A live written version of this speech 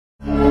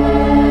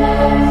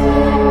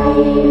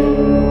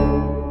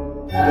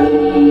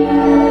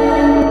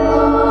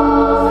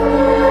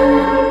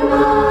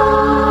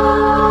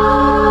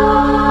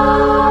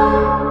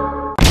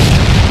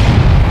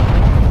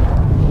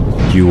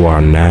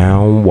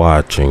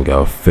watching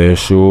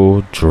Official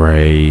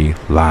Dre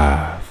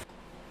Live.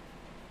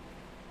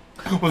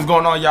 What's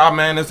going on, y'all,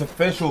 man? It's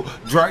Official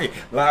Dre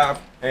Live,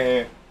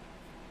 and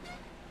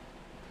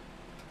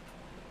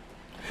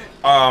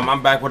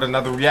I'm back with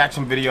another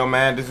reaction video,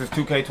 man. This is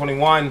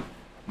 2K21,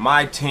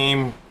 my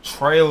team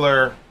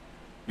trailer.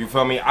 You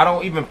feel me? I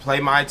don't even play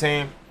my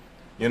team,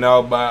 you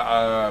know, but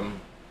I'm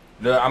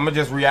gonna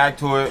just react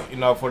to it, you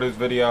know, for this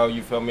video.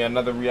 You feel me?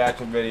 Another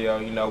reaction video.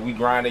 You know, we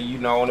grinding, you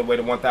know, on the way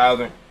to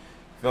 1,000.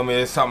 Feel me?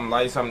 It's something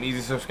light, something easy.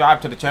 Subscribe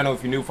to the channel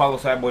if you're new. Follow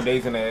Sad Boy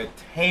Days in the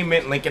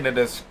Entertainment. Link in the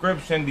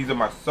description. These are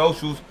my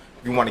socials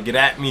if you want to get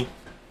at me.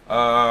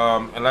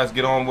 And let's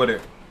get on with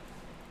it.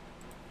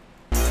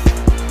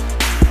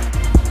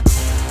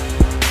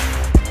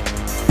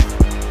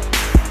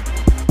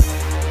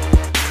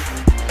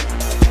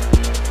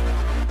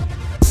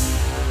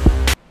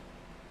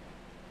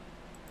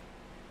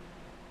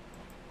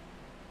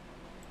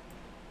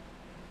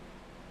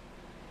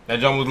 That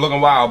jump was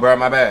looking wild, bro.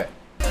 My bad.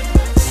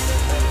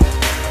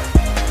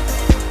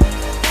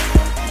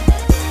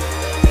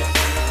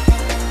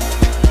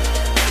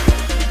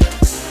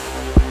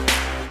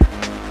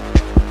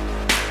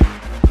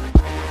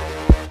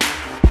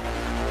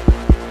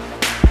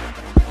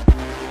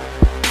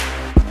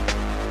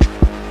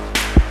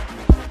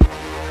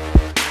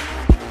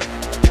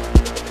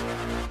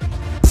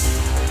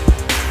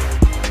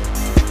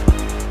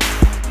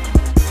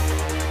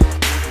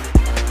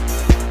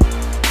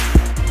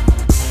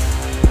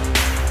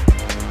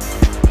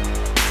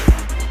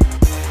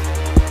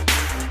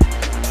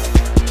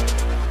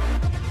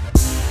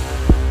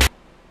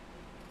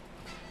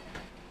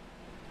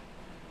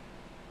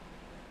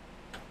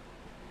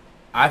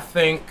 I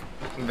think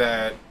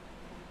that,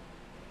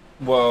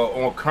 well,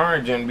 on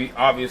current gen,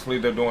 obviously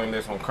they're doing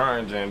this on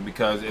current gen,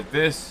 because if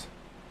this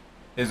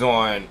is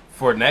on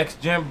for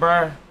next gen,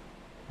 bruh,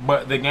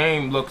 but the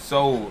game looks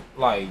so,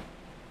 like,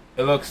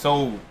 it looks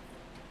so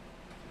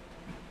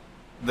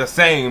the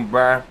same,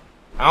 bruh.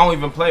 I don't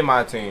even play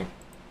my team.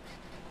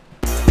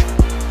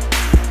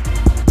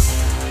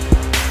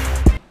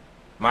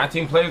 My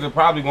team players are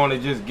probably going to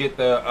just get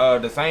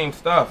the same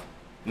stuff.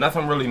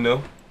 Nothing really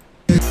new.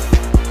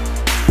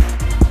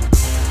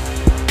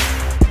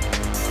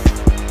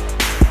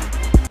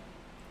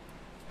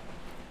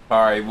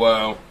 Alright,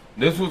 well,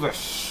 this was a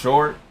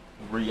short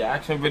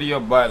reaction video,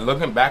 but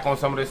looking back on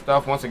some of this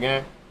stuff once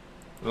again,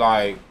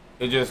 like,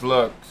 it just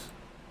looks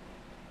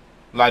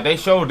like they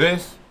showed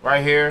this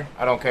right here.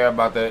 I don't care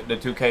about the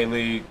 2K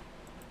League.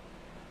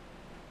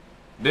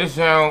 This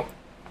jump,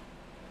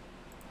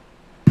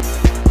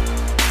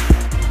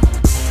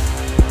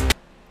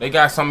 they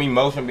got some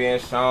emotion being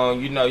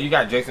shown. You know, you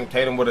got Jason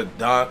Tatum with a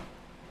dunk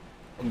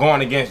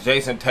going against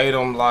Jason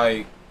Tatum,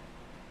 like,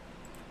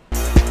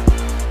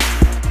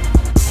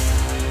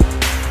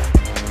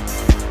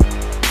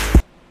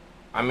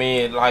 I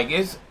mean, like,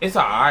 it's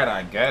alright,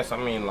 I guess. I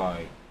mean,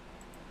 like,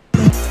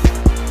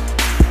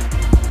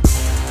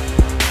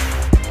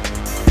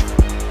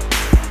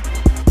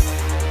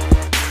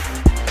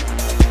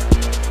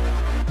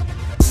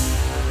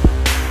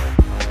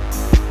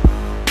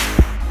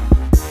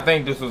 I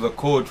think this was a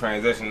cool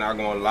transition, not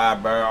gonna lie,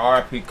 bro.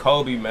 R.I.P.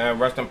 Kobe, man.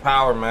 Rest in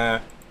power,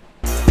 man.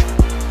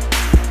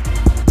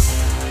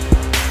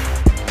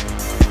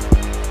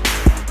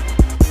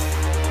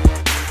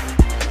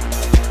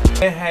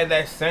 It had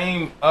that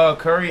same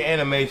Curry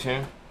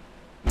animation.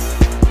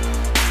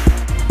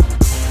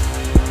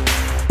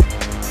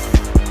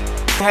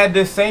 Had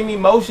the same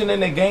emotion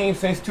in the game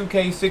since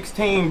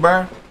 2K16,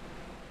 bruh.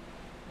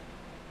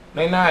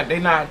 They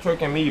not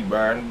tricking me,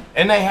 bruh.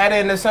 And they had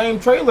it in the same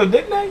trailer,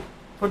 didn't they?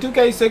 For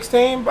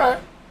 2K16, bruh.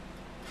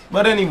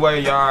 But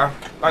anyway, y'all,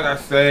 like I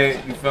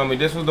said, you feel me?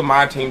 This was the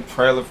My Team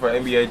trailer for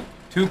NBA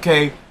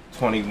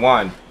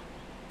 2K21.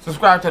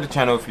 Subscribe to the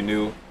channel if you're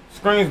new.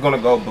 Screen's gonna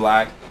go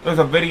black. There's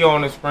a video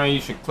on the screen.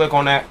 You should click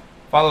on that.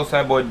 Follow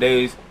Sad Boy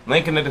Days.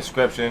 Link in the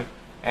description.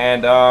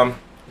 And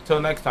until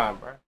next time, bro.